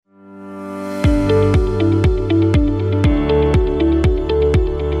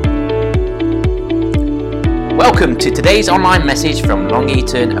Welcome to today's online message from Long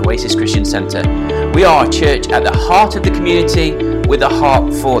Eaton Oasis Christian Centre. We are a church at the heart of the community with a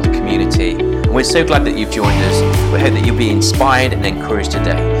heart for the community. And we're so glad that you've joined us. We hope that you'll be inspired and encouraged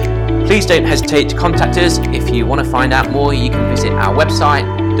today. Please don't hesitate to contact us. If you want to find out more, you can visit our website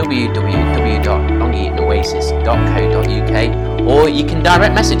www.longeatonoasis.co.uk or you can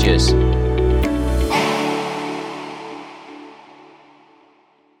direct message us.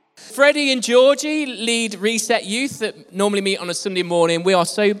 Freddie and Georgie lead Reset Youth that normally meet on a Sunday morning. We are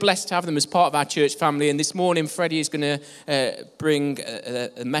so blessed to have them as part of our church family. And this morning, Freddie is going to bring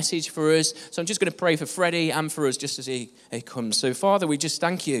a message for us. So I'm just going to pray for Freddie and for us just as he comes. So Father, we just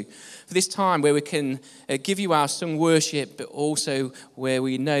thank you for this time where we can give you our sung worship, but also where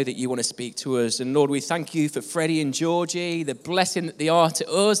we know that you want to speak to us. And Lord, we thank you for Freddie and Georgie, the blessing that they are to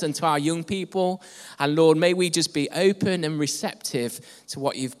us and to our young people. And Lord, may we just be open and receptive to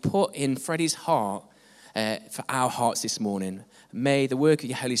what you've put in Freddie's heart for our hearts this morning. May the work of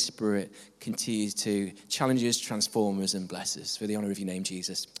your Holy Spirit continue to challenge us, transform us, and bless us. For the honour of your name,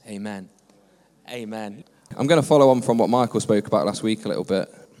 Jesus. Amen. Amen. I'm going to follow on from what Michael spoke about last week a little bit.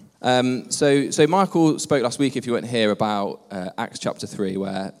 So Michael spoke last week, if you weren't here, about Acts chapter 3,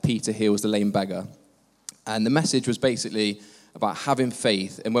 where Peter heals the lame beggar. And the message was basically about having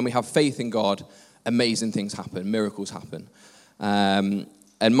faith. And when we have faith in God, amazing things happen, miracles happen.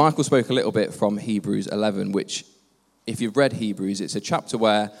 And Michael spoke a little bit from Hebrews 11, which, if you've read Hebrews, it's a chapter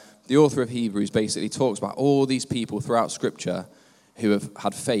where the author of Hebrews basically talks about all these people throughout Scripture who have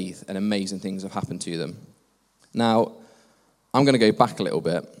had faith and amazing things have happened to them. Now, I'm going to go back a little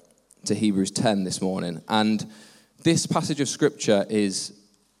bit to Hebrews 10 this morning. And this passage of Scripture is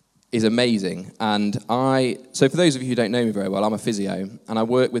amazing. And so for those of you who don't know me very well, I'm a physio, and I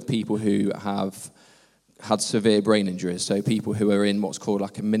work with people who have had severe brain injuries, so people who are in what's called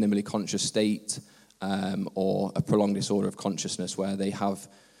like a minimally conscious state or a prolonged disorder of consciousness where they're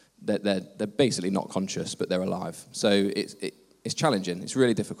basically not conscious, but they're alive. So it's challenging, it's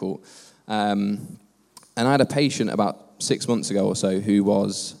really difficult. And I had a patient about 6 months ago or so he'd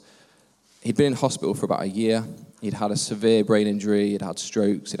been in hospital for about a year. He'd had a severe brain injury, he'd had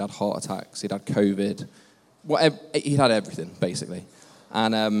strokes, he'd had heart attacks, he'd had COVID, he'd had everything, basically.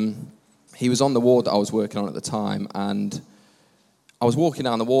 And he was on the ward that I was working on at the time, and I was walking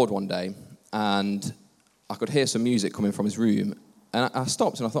down the ward one day, and I could hear some music coming from his room, and I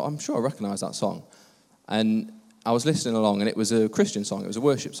stopped, and I thought, I'm sure I recognise that song. And I was listening along, and it was a Christian song, it was a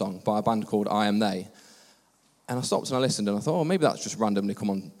worship song by a band called I Am They. And I stopped and I listened, and I thought, maybe that's just randomly come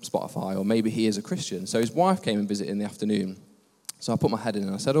on Spotify, or maybe he is a Christian. So his wife came and visited in the afternoon, so I put my head in,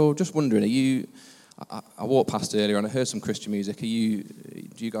 and I said, just wondering, I walked past earlier and I heard some Christian music. Do you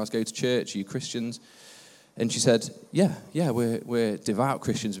guys go to church? Are you Christians? And she said, yeah, we're devout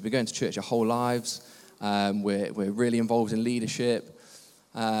Christians. We've been going to church our whole lives. We're really involved in leadership.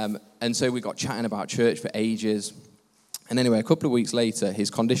 And so we got chatting about church for ages. And anyway, a couple of weeks later, his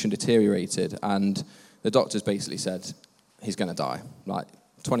condition deteriorated, and the doctors basically said, he's going to die. Like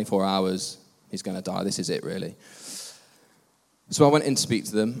 24 hours, he's going to die. This is it, really. So I went in to speak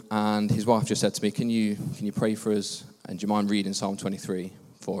to them, and his wife just said to me, can you pray for us, and do you mind reading Psalm 23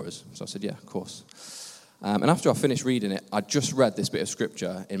 for us? So I said, yeah, of course. And after I finished reading it, I just read this bit of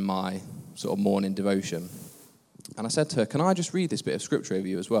scripture in my sort of morning devotion. And I said to her, can I just read this bit of scripture over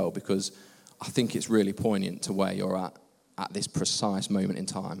you as well? Because I think it's really poignant to where you're at this precise moment in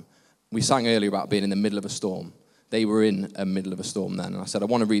time. We sang earlier about being in the middle of a storm. They were in the middle of a storm then. And I said, I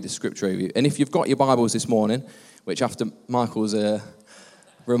want to read this scripture over you. And if you've got your Bibles this morning, which after Michael's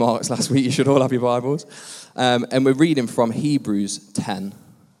remarks last week, you should all have your Bibles. And we're reading from Hebrews 10,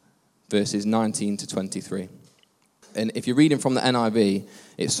 verses 19 to 23. And if you're reading from the NIV,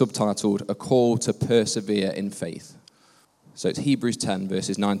 it's subtitled, A Call to Persevere in Faith. So it's Hebrews 10,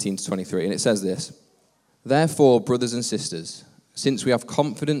 verses 19 to 23. And it says this, Therefore, brothers and sisters, since we have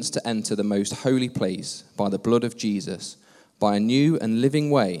confidence to enter the most holy place by the blood of Jesus, by a new and living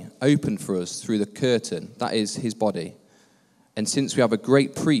way opened for us through the curtain, that is his body. And since we have a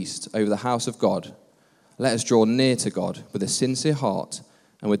great priest over the house of God, let us draw near to God with a sincere heart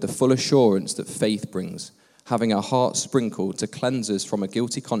and with the full assurance that faith brings, having our hearts sprinkled to cleanse us from a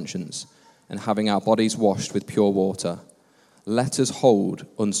guilty conscience and having our bodies washed with pure water. Let us hold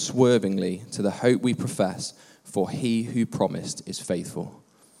unswervingly to the hope we profess, for he who promised is faithful.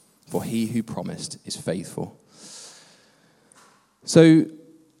 For he who promised is faithful. So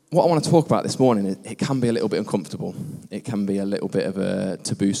what I want to talk about this morning, it can be a little bit uncomfortable. It can be a little bit of a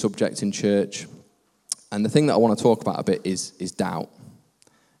taboo subject in church. And the thing that I want to talk about a bit is doubt.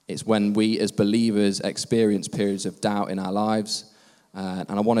 It's when we as believers experience periods of doubt in our lives.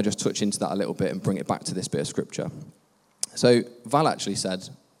 And I want to just touch into that a little bit and bring it back to this bit of scripture. So Val actually said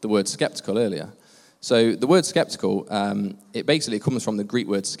the word skeptical earlier. So the word skeptical, it basically comes from the Greek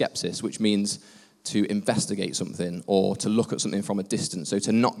word skepsis, which means to investigate something or to look at something from a distance, so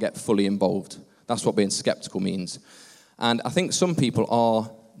to not get fully involved. That's what being skeptical means. And I think some people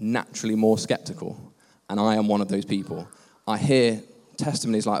are naturally more skeptical, and I am one of those people. I hear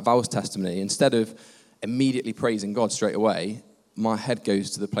testimonies like Val's testimony. Instead of immediately praising God straight away, my head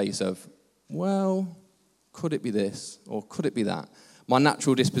goes to the place of, well, could it be this or could it be that? My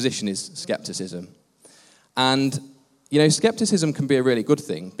natural disposition is skepticism. And, skepticism can be a really good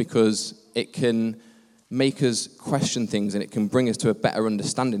thing because it can make us question things and it can bring us to a better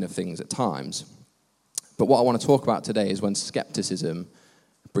understanding of things at times. But what I want to talk about today is when skepticism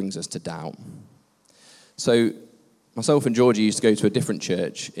brings us to doubt. So myself and Georgie used to go to a different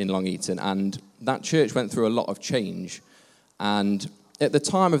church in Long Eaton, and that church went through a lot of change. And at the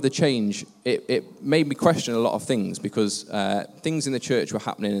time of the change, it made me question a lot of things because things in the church were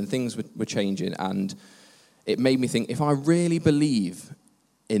happening and things were changing. And it made me think, if I really believe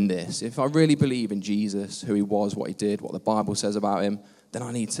in this, if I really believe in Jesus, who he was, what he did, what the Bible says about him, then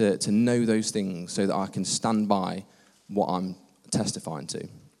I need to know those things so that I can stand by what I'm testifying to.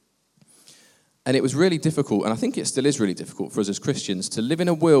 And it was really difficult, and I think it still is really difficult for us as Christians to live in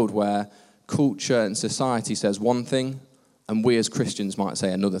a world where culture and society says one thing, and we as Christians might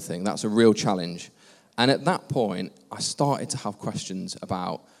say another thing. That's a real challenge. And at that point, I started to have questions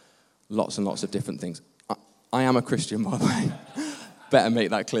about lots and lots of different things. I am a Christian, by the way. Better make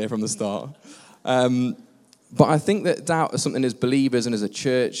that clear from the start. But I think that doubt as something as believers and as a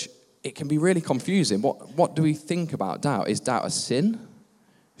church, it can be really confusing. What do we think about doubt? Is doubt a sin?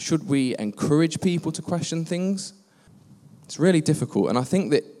 Should we encourage people to question things? It's really difficult. And I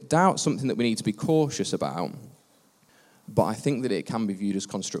think that doubt's something that we need to be cautious about, but I think that it can be viewed as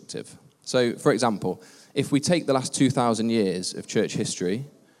constructive. So, for example, if we take the last 2,000 years of church history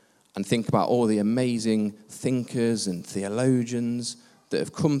and think about all the amazing thinkers and theologians that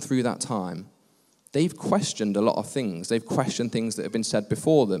have come through that time, they've questioned a lot of things. They've questioned things that have been said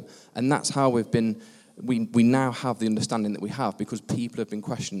before them. And that's how we now have the understanding that we have because people have been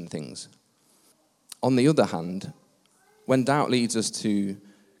questioning things. On the other hand, when doubt leads us to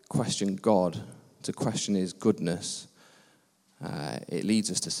question God, to question his goodness, it leads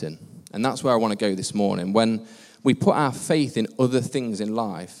us to sin. And that's where I want to go this morning. When we put our faith in other things in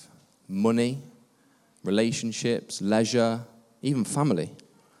life, money, relationships, leisure, even family,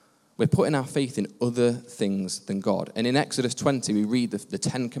 we're putting our faith in other things than God. And in Exodus 20, we read the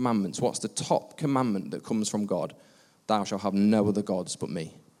 10 commandments. What's the top commandment that comes from God? Thou shalt have no other gods but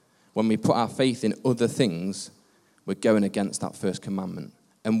me. When we put our faith in other things, we're going against that first commandment.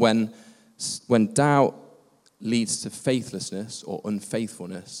 And when doubt leads to faithlessness or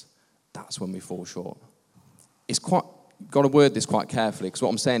unfaithfulness, that's when we fall short. Got to word this quite carefully, because what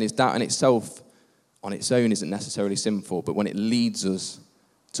I'm saying is doubt in itself, on its own, isn't necessarily sinful, but when it leads us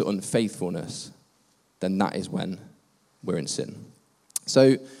to unfaithfulness, then that is when we're in sin.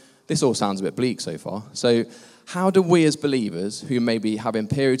 So this all sounds a bit bleak so far. So how do we as believers, who may be having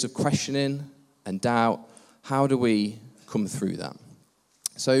periods of questioning and doubt, how do we come through that?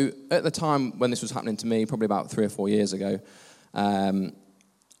 So at the time when this was happening to me, probably about 3 or 4 years ago,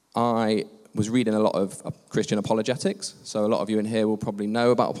 I was reading a lot of Christian apologetics. So a lot of you in here will probably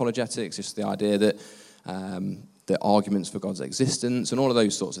know about apologetics. It's the idea that the arguments for God's existence and all of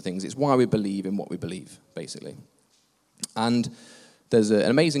those sorts of things. It's why we believe in what we believe, basically. And there's an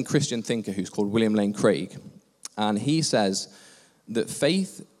amazing Christian thinker who's called William Lane Craig, and he says that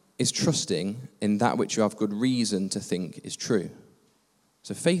faith is trusting in that which you have good reason to think is true.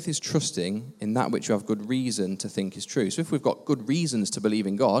 So faith is trusting in that which you have good reason to think is true. So if we've got good reasons to believe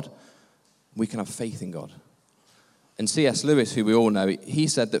in God, we can have faith in God. And C.S. Lewis, who we all know, he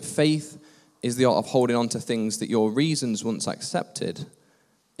said that faith is the art of holding on to things that your reasons once accepted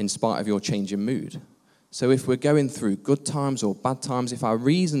in spite of your change in mood. So if we're going through good times or bad times, if our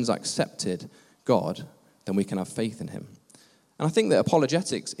reasons accepted God, then we can have faith in him. And I think that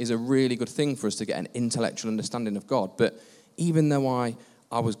apologetics is a really good thing for us to get an intellectual understanding of God. But even though I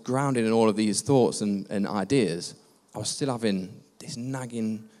was grounded in all of these thoughts and ideas, I was still having this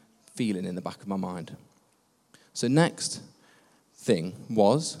nagging feeling in the back of my mind. So next thing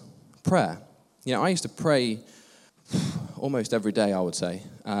was prayer. I used to pray almost every day, I would say,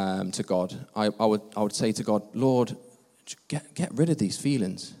 to God. I would say to God, Lord, get rid of these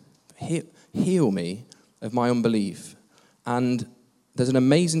feelings. Heal me of my unbelief. And there's an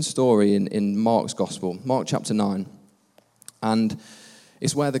amazing story in Mark's Gospel, Mark chapter 9. And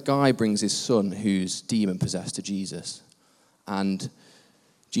it's where the guy brings his son who's demon-possessed to Jesus. And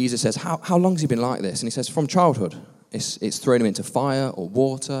Jesus says, how long has he been like this? And he says, from childhood. It's thrown him into fire or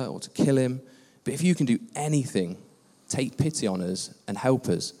water or to kill him. But if you can do anything, take pity on us and help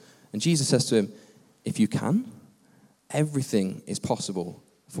us. And Jesus says to him, if you can, everything is possible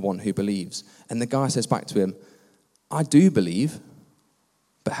for one who believes. And the guy says back to him, I do believe,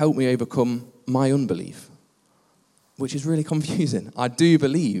 but help me overcome my unbelief. Which is really confusing. I do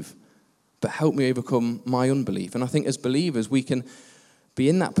believe, but help me overcome my unbelief. And I think as believers, we can be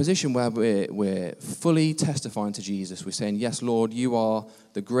in that position where we're fully testifying to Jesus. We're saying, yes, Lord, you are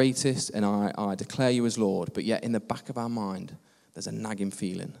the greatest, and I declare you as Lord. But yet in the back of our mind, there's a nagging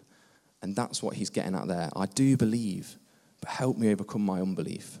feeling. And that's what he's getting at there. I do believe, but help me overcome my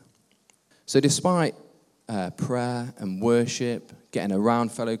unbelief. So despite prayer and worship, getting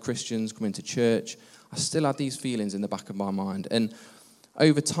around fellow Christians, coming to church, I still had these feelings in the back of my mind. And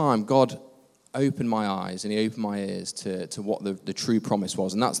over time, God opened my eyes and he opened my ears to what the true promise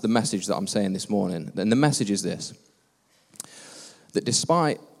was. And that's the message that I'm saying this morning. And the message is this, that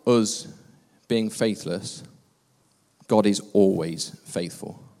despite us being faithless, God is always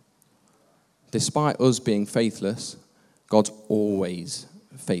faithful. Despite us being faithless, God's always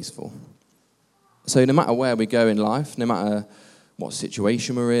faithful. So no matter where we go in life, no matter what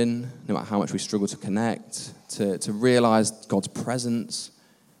situation we're in, no matter how much we struggle to connect, to realize God's presence,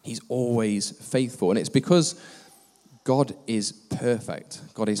 he's always faithful. And it's because God is perfect.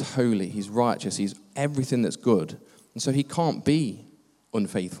 God is holy. He's righteous. He's everything that's good. And so he can't be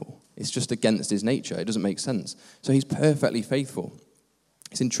unfaithful. It's just against his nature. It doesn't make sense. So he's perfectly faithful.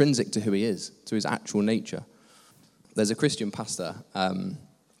 It's intrinsic to who he is, to his actual nature. There's a Christian pastor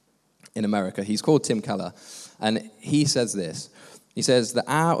in America. He's called Tim Keller. And he says this. He says that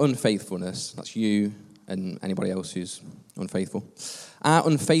our unfaithfulness, that's you and anybody else who's unfaithful, our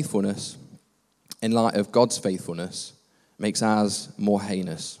unfaithfulness in light of God's faithfulness makes ours more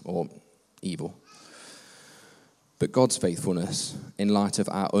heinous or evil. But God's faithfulness in light of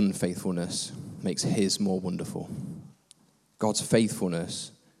our unfaithfulness makes his more wonderful. God's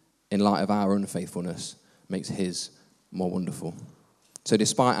faithfulness in light of our unfaithfulness makes his more wonderful. So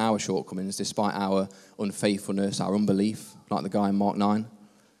despite our shortcomings, despite our unfaithfulness, our unbelief, like the guy in Mark 9,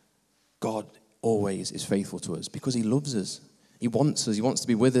 God always is faithful to us because he loves us. He wants us. He wants to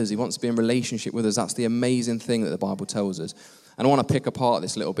be with us. He wants to be in relationship with us. That's the amazing thing that the Bible tells us. And I want to pick apart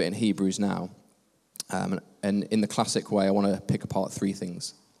this little bit in Hebrews now. And in the classic way, I want to pick apart three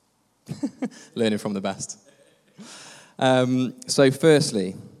things. Learning from the best. So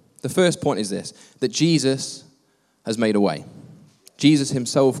firstly, the first point is this, that Jesus has made a way. Jesus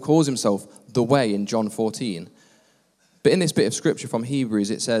himself calls himself the way in John 14. But in this bit of scripture from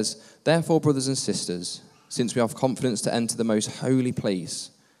Hebrews, it says, therefore, brothers and sisters, since we have confidence to enter the most holy place,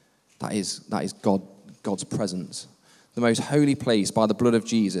 that is God's presence, the most holy place by the blood of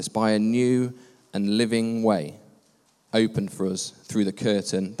Jesus, by a new and living way opened for us through the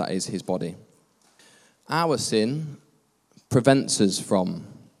curtain that is his body. Our sin prevents us from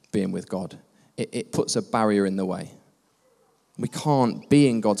being with God. It puts a barrier in the way. We can't be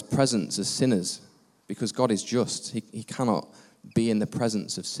in God's presence as sinners because God is just. He cannot be in the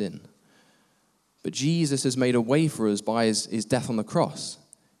presence of sin. But Jesus has made a way for us by his death on the cross.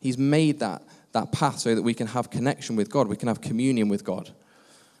 He's made that path so that we can have connection with God. We can have communion with God.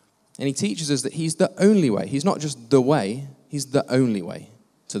 And he teaches us that he's the only way. He's not just the way. He's the only way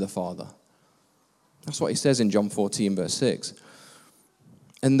to the Father. That's what he says in John 14, verse 6.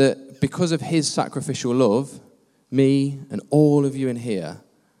 And that because of his sacrificial love, me and all of you in here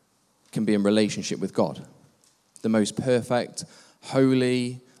can be in relationship with God. The most perfect,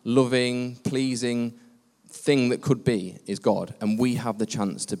 holy, loving, pleasing thing that could be is God. And we have the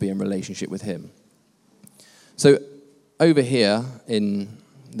chance to be in relationship with him. So over here in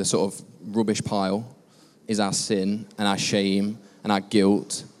the sort of rubbish pile is our sin and our shame and our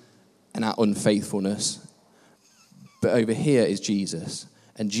guilt and our unfaithfulness. But over here is Jesus.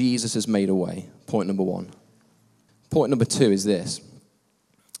 And Jesus has made a way. Point number one. Point number two is this,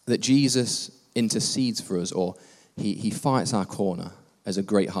 that Jesus intercedes for us, or he fights our corner as a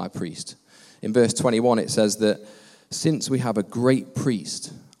great high priest. In verse 21, it says that since we have a great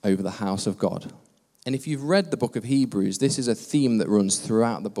priest over the house of God. And if you've read the book of Hebrews, this is a theme that runs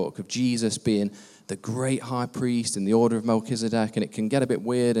throughout the book of Jesus being the great high priest in the order of Melchizedek, and it can get a bit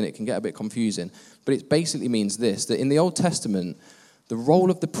weird and it can get a bit confusing. But it basically means this, that in the Old Testament, the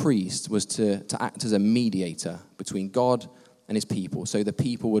role of the priest was to act as a mediator between God and his people. So the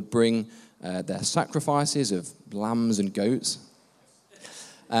people would bring their sacrifices of lambs and goats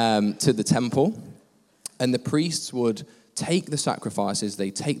to the temple, and the priests would take the sacrifices,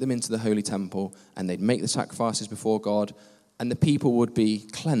 they'd take them into the holy temple, and they'd make the sacrifices before God, and the people would be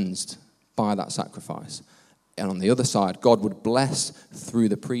cleansed by that sacrifice. And on the other side, God would bless through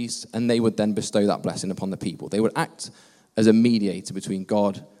the priests, and they would then bestow that blessing upon the people. They would act as a mediator between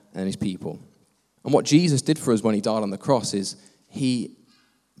God and his people. And what Jesus did for us when he died on the cross is he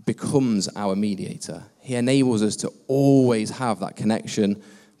becomes our mediator. He enables us to always have that connection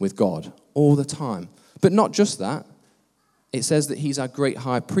with God all the time. But not just that. It says that he's our great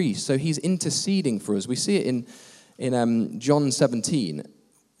high priest. So he's interceding for us. We see it in John 17.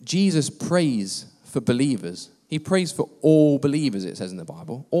 Jesus prays for believers. He prays for all believers, it says in the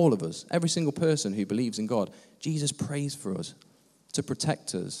Bible. All of us. Every single person who believes in God. Jesus prays for us to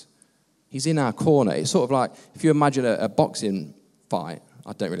protect us. He's in our corner. It's sort of like, if you imagine a boxing fight.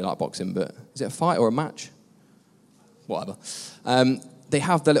 I don't really like boxing, but is it a fight or a match? Whatever. They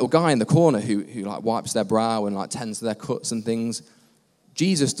have their little guy in the corner who like wipes their brow and like tends to their cuts and things.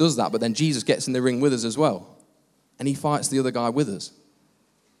 Jesus does that, but then Jesus gets in the ring with us as well. And he fights the other guy with us.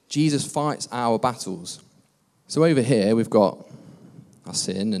 Jesus fights our battles. So over here we've got our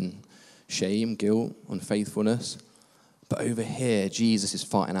sin and shame, guilt, unfaithfulness. But over here, Jesus is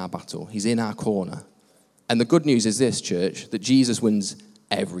fighting our battle. He's in our corner. And the good news is this, church, that Jesus wins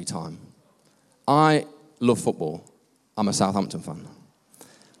every time. I love football. I'm a Southampton fan.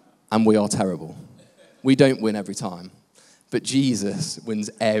 And we are terrible. We don't win every time. But Jesus wins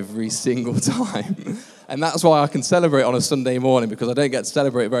every single time. And that's why I can celebrate on a Sunday morning, because I don't get to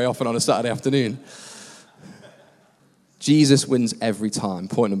celebrate very often on a Saturday afternoon. Jesus wins every time,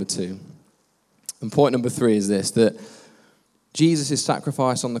 point number 2. And point number 3 is this, that Jesus'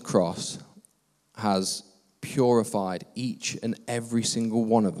 sacrifice on the cross has purified each and every single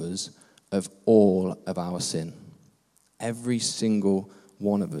one of us of all of our sin. Every single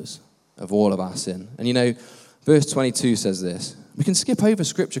one of us of all of our sin. And you know, verse 22 says this. We can skip over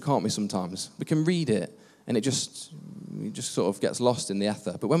scripture, can't we, sometimes? We can read it, and it just sort of gets lost in the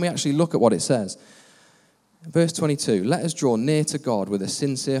ether. But when we actually look at what it says, verse 22, let us draw near to God with a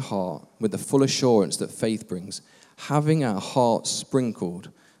sincere heart, with the full assurance that faith brings, having our hearts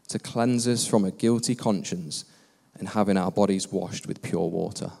sprinkled to cleanse us from a guilty conscience, and having our bodies washed with pure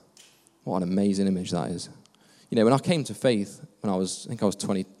water. What an amazing image that is. You know, when I came to faith, I think I was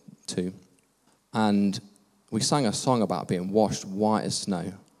 22, and we sang a song about being washed white as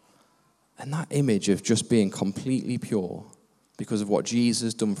snow. And that image of just being completely pure because of what Jesus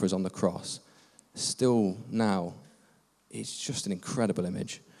has done for us on the cross, still now, it's just an incredible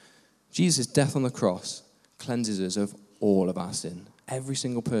image. Jesus' death on the cross cleanses us of all of our sin. Every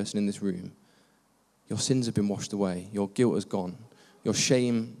single person in this room, your sins have been washed away. Your guilt has gone. Your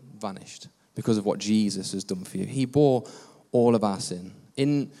shame vanished because of what Jesus has done for you. He bore all of our sin.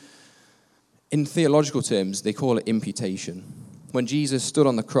 In theological terms, they call it imputation. When Jesus stood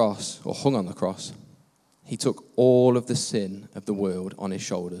on the cross, or hung on the cross, he took all of the sin of the world on his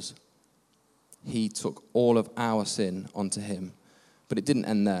shoulders. He took all of our sin onto him. But it didn't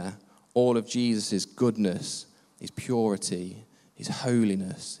end there. All of Jesus' goodness, his purity, his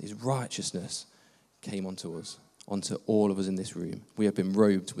holiness, his righteousness came onto us, onto all of us in this room. We have been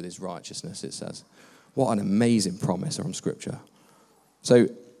robed with his righteousness, it says. What an amazing promise from Scripture. So,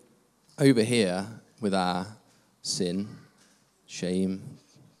 over here, with our sin, shame,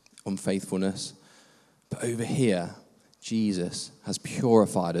 unfaithfulness, but over here, Jesus has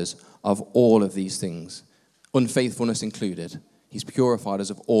purified us of all of these things, unfaithfulness included. He's purified us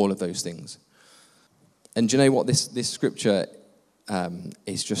of all of those things. And do you know what? This scripture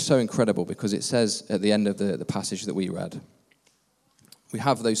is just so incredible, because it says at the end of the passage that we read, we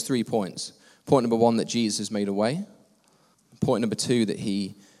have those 3 points. Point number 1, that Jesus has made a way. Point number 2, that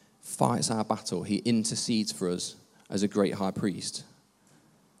he fights our battle. He intercedes for us as a great high priest.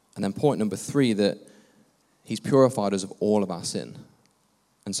 And then point number 3, that he's purified us of all of our sin.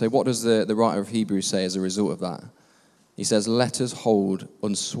 And so what does the writer of Hebrews say as a result of that? He says, let us hold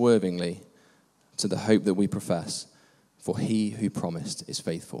unswervingly to the hope that we profess, for he who promised is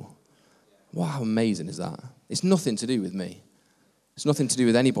faithful. Wow, how amazing is that? It's nothing to do with me. It's nothing to do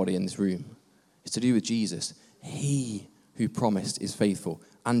with anybody in this room. It's to do with Jesus. He who promised is faithful.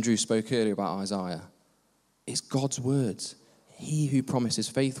 Andrew spoke earlier about Isaiah. It's God's words. He who promised is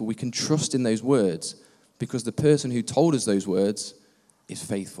faithful. We can trust in those words because the person who told us those words is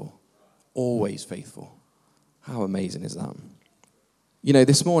faithful. Always faithful. How amazing is that? You know,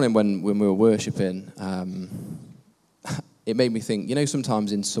 this morning when we were worshipping, it made me think, you know,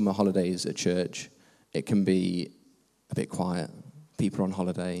 sometimes in summer holidays at church, it can be a bit quiet. People are on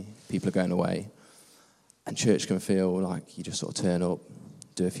holiday, people are going away, and church can feel like you just sort of turn up,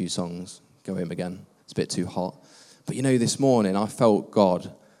 do a few songs, go home again. It's a bit too hot. But you know, this morning I felt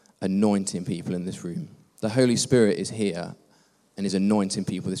God anointing people in this room. The Holy Spirit is here, and is anointing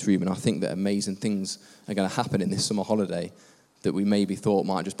people in this room. And I think that amazing things are going to happen in this summer holiday that we maybe thought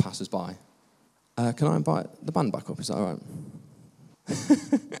might just pass us by. Can I invite the band back up? Is that all right?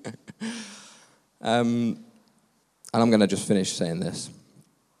 And I'm going to just finish saying this,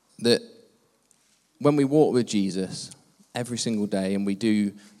 that when we walk with Jesus every single day and we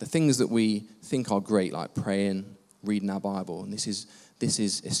do the things that we think are great, like praying, reading our Bible, and this is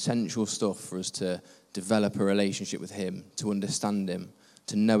essential stuff for us to develop a relationship with him, to understand him,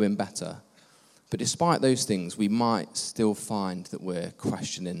 to know him better. But despite those things, we might still find that we're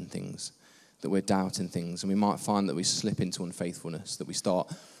questioning things, that we're doubting things, and we might find that we slip into unfaithfulness, that we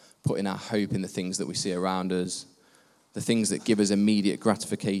start putting our hope in the things that we see around us, the things that give us immediate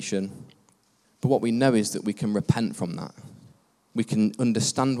gratification. But what we know is that we can repent from that. We can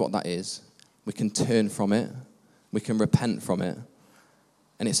understand what that is. We can turn from it. We can repent from it.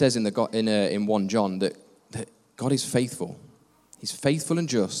 And it says in 1 John that God is faithful. He's faithful and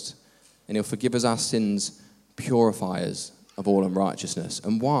just, and he'll forgive us our sins, purify us of all unrighteousness.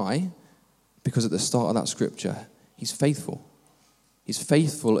 And why? Because at the start of that scripture, he's faithful. He's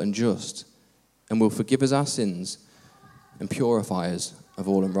faithful and just, and will forgive us our sins and purify us of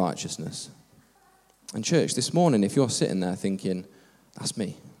all unrighteousness. And church, this morning, if you're sitting there thinking, that's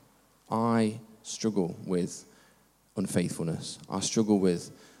me, I struggle with unfaithfulness. I struggle with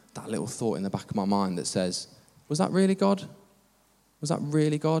that little thought in the back of my mind that says, was that really God? Was that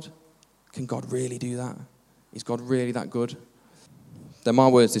really God? Can God really do that? Is God really that good? Then my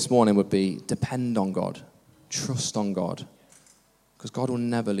words this morning would be, depend on God, trust on God, because God will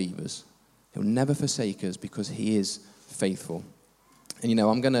never leave us. He'll never forsake us because he is faithful. And you know,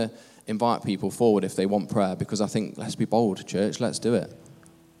 I'm going to invite people forward if they want prayer, because I think, let's be bold, church, let's do it.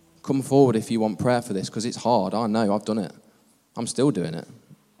 Come forward if you want prayer for this, because it's hard. I know, I've done it. I'm still doing it.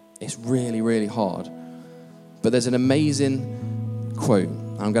 It's really, really hard. But there's an amazing quote,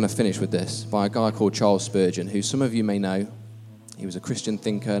 and I'm going to finish with this, by a guy called Charles Spurgeon, who some of you may know. He was a Christian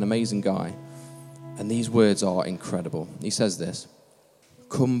thinker, an amazing guy. And these words are incredible. He says this,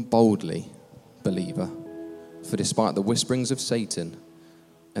 "Come boldly, believer, for despite the whisperings of Satan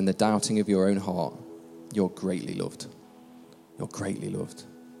and the doubting of your own heart, you're greatly loved." You're greatly loved.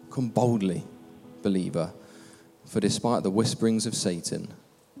 Come boldly, believer, for despite the whisperings of Satan,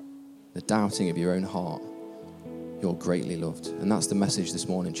 the doubting of your own heart, you're greatly loved. And that's the message this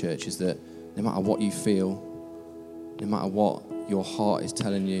morning, church, is that no matter what you feel, no matter what your heart is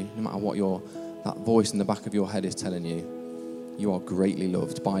telling you, no matter what that voice in the back of your head is telling you, you are greatly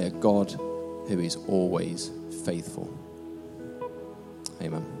loved by a God who is always faithful.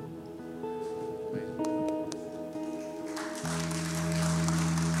 Amen.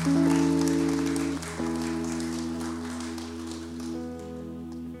 Thank you.